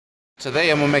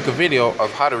Today I'm going to make a video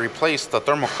of how to replace the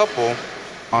thermocouple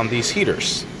on these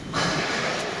heaters.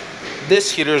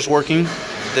 This heater is working,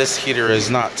 this heater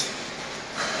is not.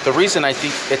 The reason I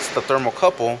think it's the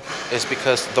thermocouple is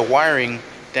because the wiring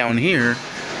down here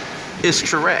is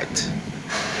correct.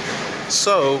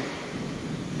 So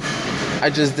I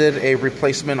just did a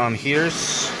replacement on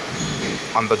heaters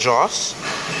on the jaws.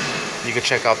 You can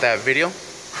check out that video.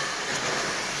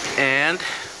 And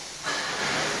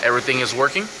everything is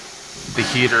working. The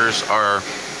heaters are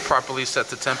properly set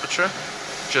to temperature,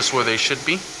 just where they should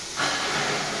be.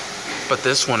 But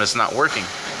this one is not working.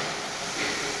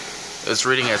 It's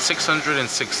reading at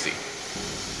 660.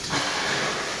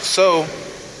 So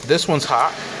this one's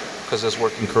hot because it's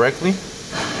working correctly.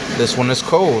 This one is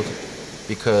cold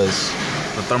because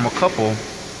the thermocouple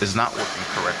is not working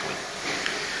correctly.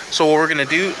 So what we're going to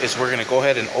do is we're going to go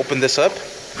ahead and open this up.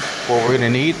 What we're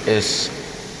going to need is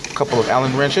a couple of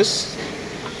Allen wrenches.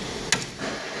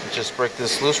 Just break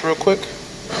this loose real quick.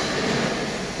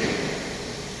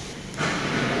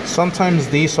 Sometimes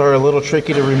these are a little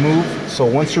tricky to remove, so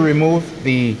once you remove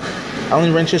the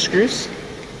Allen wrenches screws,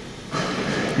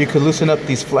 you can loosen up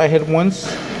these flathead ones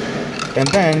and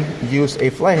then use a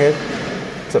flathead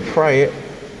to pry it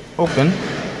open,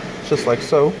 just like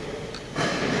so.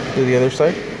 Do the other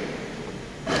side.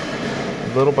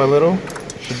 Little by little,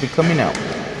 should be coming out.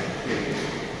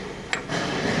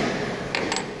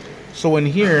 So in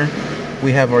here,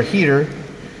 we have our heater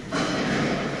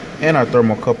and our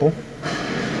thermocouple.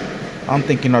 I'm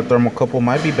thinking our thermocouple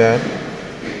might be bad.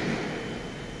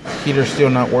 Heater's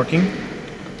still not working.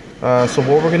 So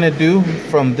what we're gonna do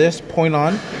from this point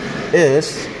on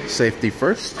is safety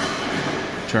first.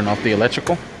 Turn off the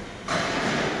electrical.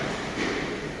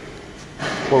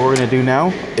 What we're gonna do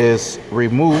now is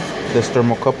remove this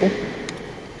thermocouple.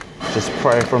 Just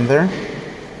pry it from there.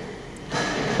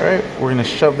 Alright, we're going to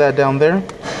shove that down there.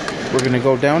 We're going to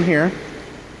go down here.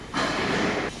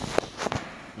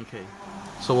 Okay,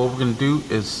 so what we're going to do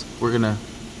is we're going to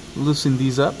loosen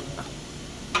these up.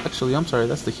 Actually, I'm sorry,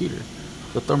 that's the heater.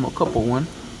 The thermocouple one.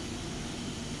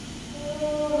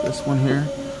 This one here.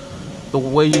 The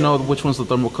way you know which one's the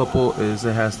thermocouple is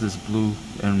it has this blue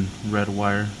and red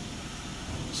wire.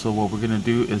 So what we're going to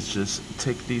do is just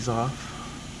take these off.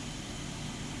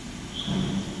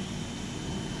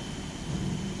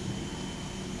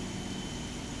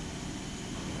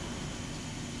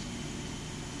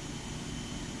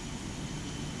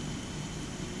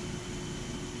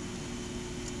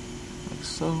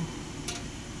 So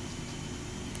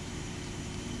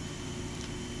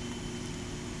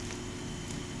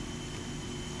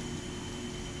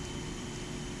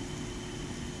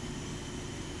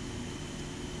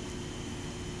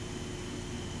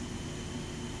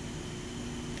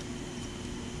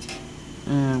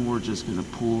and we're just going to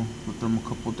pull the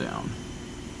thermocouple down.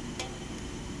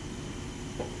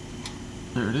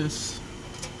 There it is.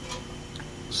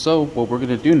 So what we're going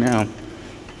to do now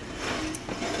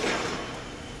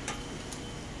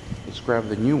is grab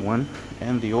the new one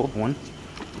and the old one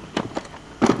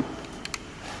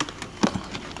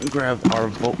and grab our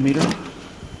voltmeter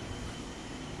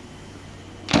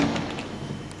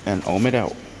and ohm it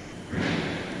out.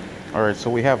 Alright, so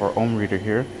we have our ohm reader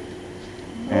here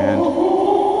and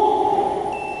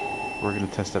we're going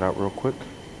to test it out real quick.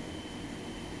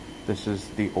 This is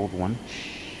the old one.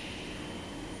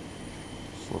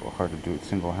 It's a little hard to do it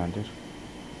single-handed.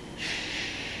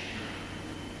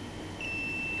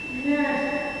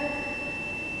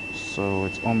 So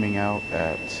it's ohming out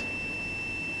at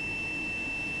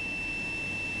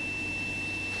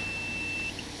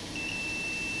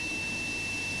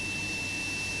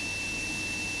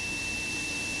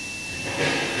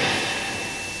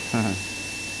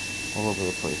 'All over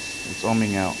the place. It's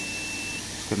ohming out.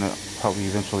 It's gonna probably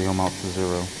eventually ohm out to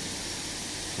 0.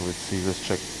 So let's see, let's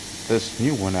check this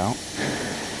new one out.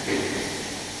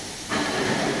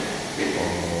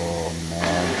 Oh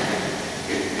man.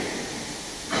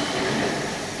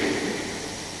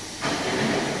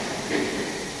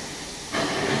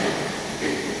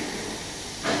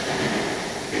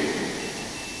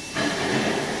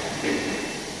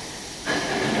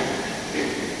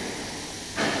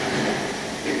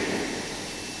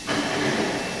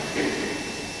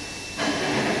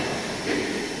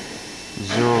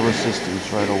 Zero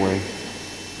resistance right away.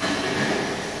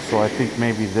 So I think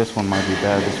maybe this one might be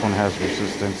bad. This one has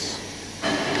resistance.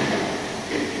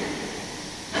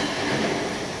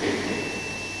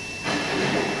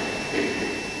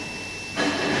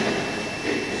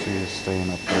 See, it's staying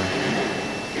up there.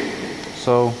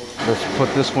 So let's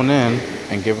put this one in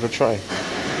and give it a try.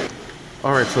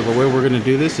 Alright, so the way we're going to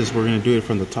do this is we're going to do it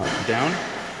from the top down.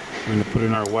 We're gonna put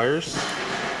in our wires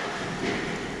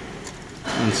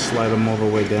and slide them all the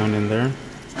way down in there.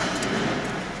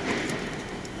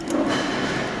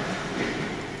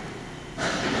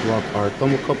 Lock our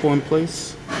thermocouple in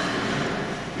place.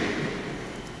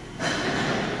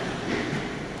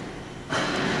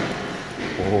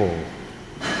 Oh.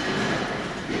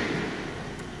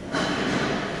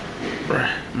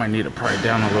 Might need to pry it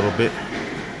down a little bit.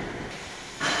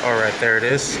 Alright, there it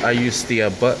is. I used the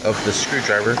butt of the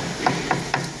screwdriver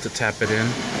to tap it in.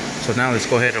 So now let's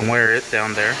go ahead and wire it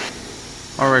down there.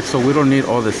 Alright, so we don't need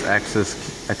all this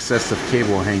excessive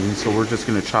cable hanging, so we're just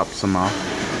going to chop some off.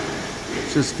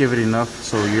 Just give it enough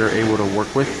so you're able to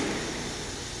work with.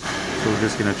 So we're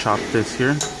just going to chop this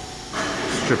here,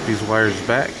 strip these wires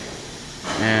back,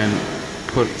 and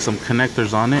put some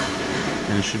connectors on it,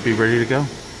 and it should be ready to go.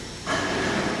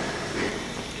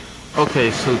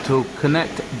 Okay, so to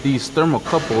connect these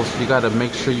thermocouples, you got to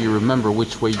make sure you remember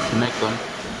which way you connect them,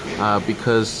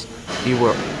 because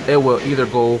it will either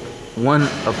go one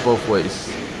of both ways,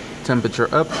 temperature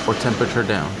up or temperature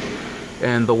down.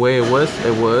 And the way it was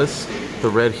the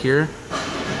red here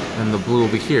and the blue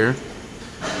over here,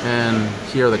 and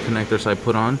here are the connectors I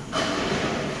put on.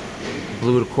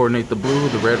 Blue to coordinate the blue,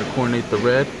 the red to coordinate the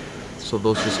red. So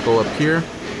those just go up here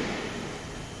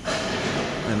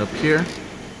and up here.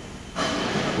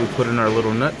 We put in our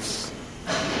little nuts,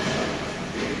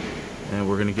 and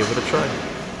we're gonna give it a try.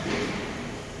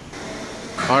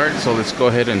 Alright, so let's go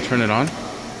ahead and turn it on.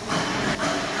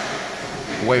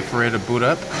 Wait for it to boot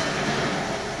up.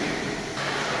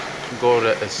 Go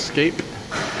to escape.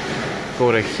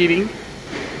 Go to heating.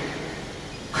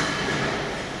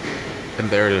 And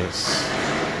there it is.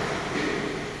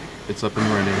 It's up and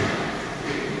running.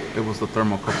 It was the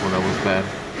thermocouple that was bad.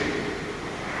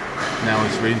 Now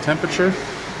it's reading temperature.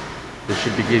 It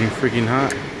should be getting freaking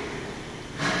hot.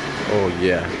 Oh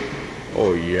yeah.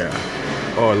 Oh yeah.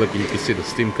 Oh look, you can see the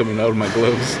steam coming out of my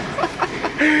gloves.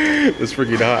 It's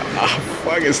freaking hot. Ah,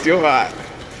 fuck, it's still hot.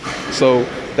 So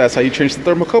that's how you change the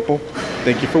thermocouple.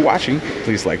 Thank you for watching.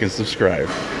 Please like and subscribe.